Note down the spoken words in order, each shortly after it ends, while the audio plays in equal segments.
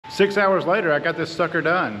6 hours later, I got this sucker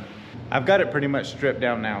done. I've got it pretty much stripped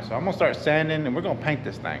down now, so I'm gonna start sanding and we're gonna paint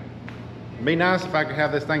this thing. It'd be nice if I could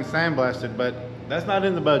have this thing sandblasted, but that's not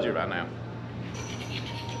in the budget right now.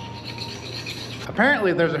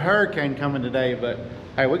 Apparently there's a hurricane coming today, but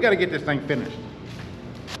hey, we gotta get this thing finished.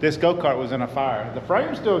 This go-kart was in a fire. The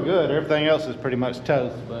frame's still good, everything else is pretty much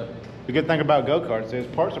toast, but the good thing about go-karts is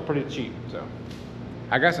parts are pretty cheap, so.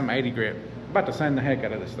 I got some 80 grit. I'm about to sand the heck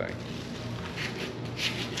out of this thing.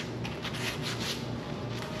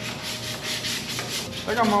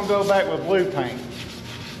 I think I'm gonna go back with blue paint.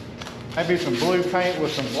 Maybe some blue paint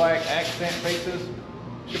with some black accent pieces.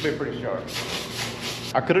 Should be pretty sharp.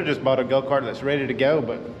 I could have just bought a go-kart that's ready to go,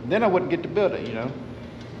 but then I wouldn't get to build it, you know?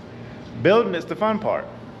 Building is the fun part.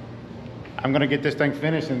 I'm gonna get this thing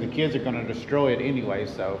finished and the kids are gonna destroy it anyway,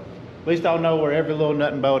 so at least I'll know where every little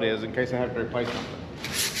nut and bolt is in case I have to replace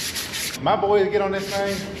something. My boys get on this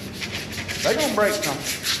thing, they're gonna break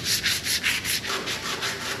something.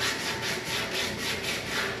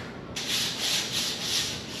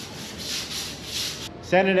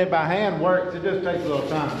 Sanding it by hand works, it just takes a little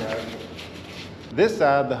time, guys. This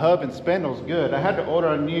side, the hub and spindle's good. I had to order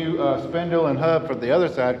a new spindle and hub for the other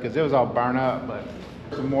side because it was all burnt up, but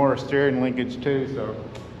some more steering linkage too, so.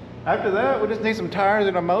 After that, we just need some tires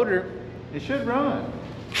and a motor. It should run.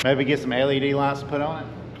 Maybe get some LED lights to put on it.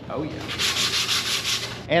 Oh yeah.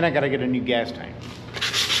 And I gotta get a new gas tank.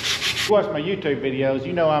 If you watch my YouTube videos,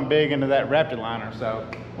 you know I'm big into that Raptor liner, so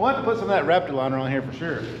we'll have to put some of that Raptor liner on here for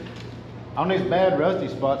sure. On these bad rusty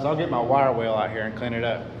spots, I'll get my wire wheel out here and clean it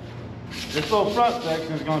up. This little front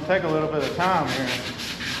section is gonna take a little bit of time here.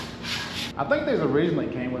 I think these originally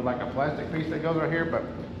came with like a plastic piece that goes right here, but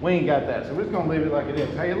we ain't got that, so we're just gonna leave it like it is.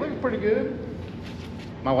 Hey, it looks pretty good.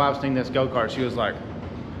 My wife's seen this go-kart, she was like,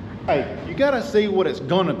 hey, you gotta see what it's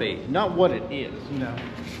gonna be, not what it is, you know.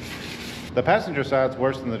 The passenger side's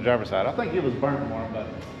worse than the driver's side. I think it was burnt more, but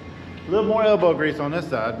a little more elbow grease on this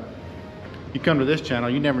side. You come to this channel,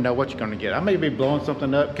 you never know what you're gonna get. I may be blowing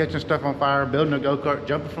something up, catching stuff on fire, building a go-kart,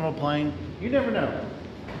 jumping from a plane. You never know.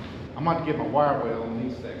 I'm about to get my wire wheel on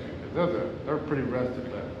these sections, because they're pretty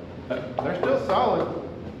rusted, but they're still solid.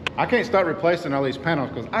 I can't start replacing all these panels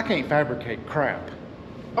because I can't fabricate crap.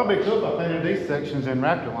 I'll be cool if I painted these sections in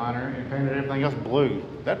Raptor liner and painted everything else blue.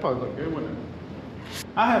 That'd probably look good, wouldn't it?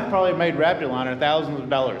 I have probably made Raptor liner thousands of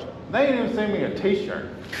dollars. They ain't even sent me a t-shirt.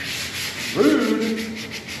 Rude.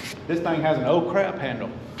 This thing has an oh crap handle.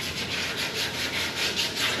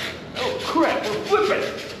 Oh crap, we're flipping.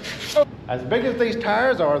 Oh. As big as these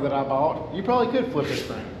tires are that I bought, you probably could flip this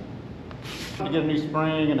thing. To get a new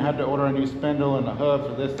spring and had to order a new spindle and a hub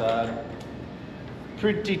for this side.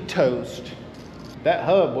 Pretty toast. That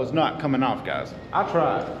hub was not coming off, guys. I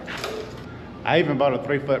tried. I even bought a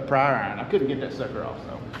 3-foot pry iron. I couldn't get that sucker off,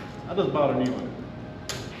 so I just bought a new one.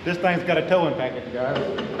 This thing's got a towing package, guys.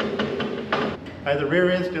 Hey, the rear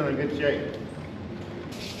end's still in good shape.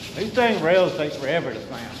 These dang rails takes forever to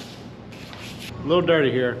slam. A little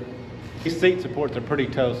dirty here. These seat supports are pretty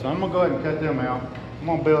toast, so I'm gonna go ahead and cut them out. I'm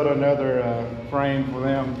gonna build another frame for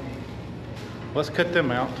them. Let's cut them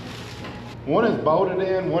out. One is bolted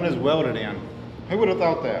in, one is welded in. Who would have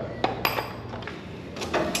thought that?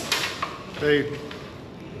 See,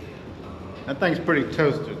 that thing's pretty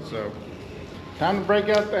toasted, so time to break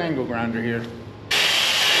out the angle grinder here.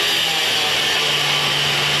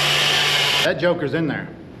 That joker's in there.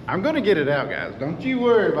 I'm gonna get it out, guys. Don't you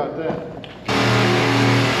worry about that.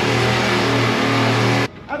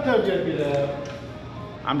 I told you to get it out.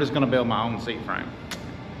 I'm just gonna build my own seat frame.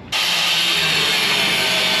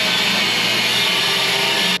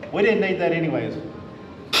 We didn't need that anyways.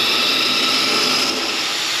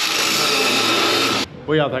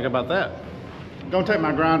 What y'all think about that? I'm gonna take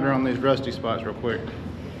my grinder on these rusty spots real quick.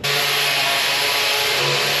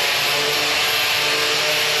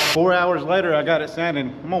 4 hours later, I got it sanded.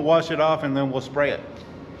 I'm gonna wash it off and then we'll spray it.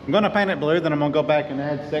 I'm gonna paint it blue, then I'm gonna go back and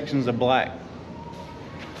add sections of black.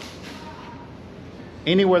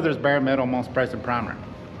 Anywhere there's bare metal, I'm gonna spray some primer.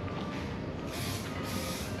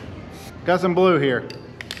 Got some blue here.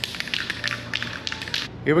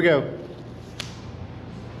 Here we go.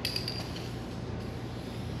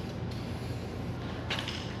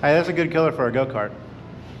 Hey, that's a good color for a go-kart.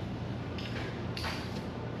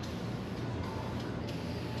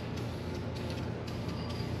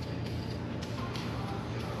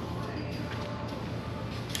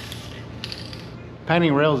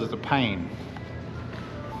 Painting rails is a pain.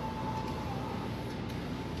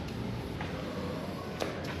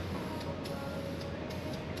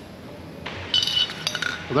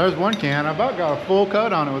 Well, there's one can. I about got a full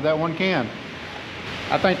coat on it with that one can.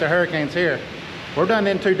 I think the hurricane's here. We're done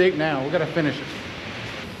in too deep now. We gotta finish it.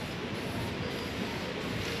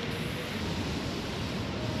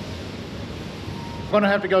 Gonna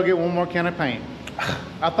have to go get one more can of paint.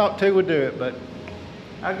 I thought 2 would do it, but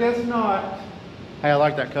I guess not. Hey, I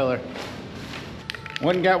like that color.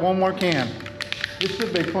 Went and got one more can. This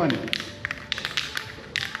should be plenty.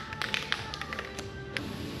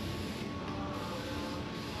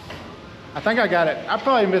 I think I got it. I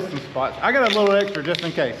probably missed some spots. I got a little extra just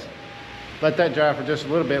in case. Let that dry for just a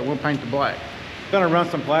little bit. We'll paint the black. Gonna run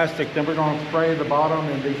some plastic, then we're gonna spray the bottom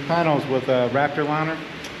and these panels with a Raptor liner.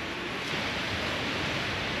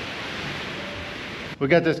 We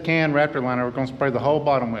got this can Raptor liner we're gonna spray the whole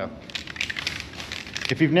bottom with.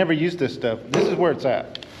 If you've never used this stuff, this is where it's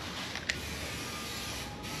at.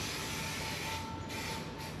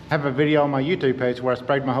 I have a video on my YouTube page where I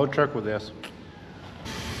sprayed my whole truck with this.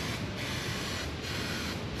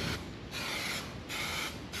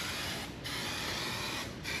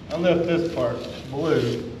 I left this part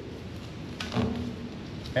blue.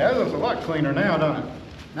 Yeah, that looks a lot cleaner now, doesn't it?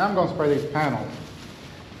 Now I'm gonna spray these panels.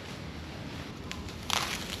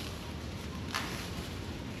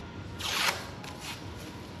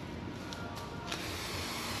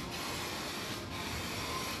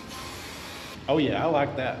 Oh yeah, I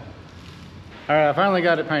like that. All right, I finally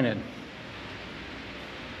got it painted.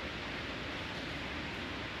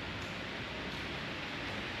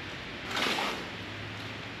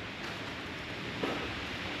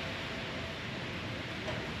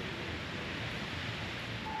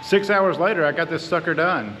 Six hours later, I got this sucker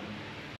done.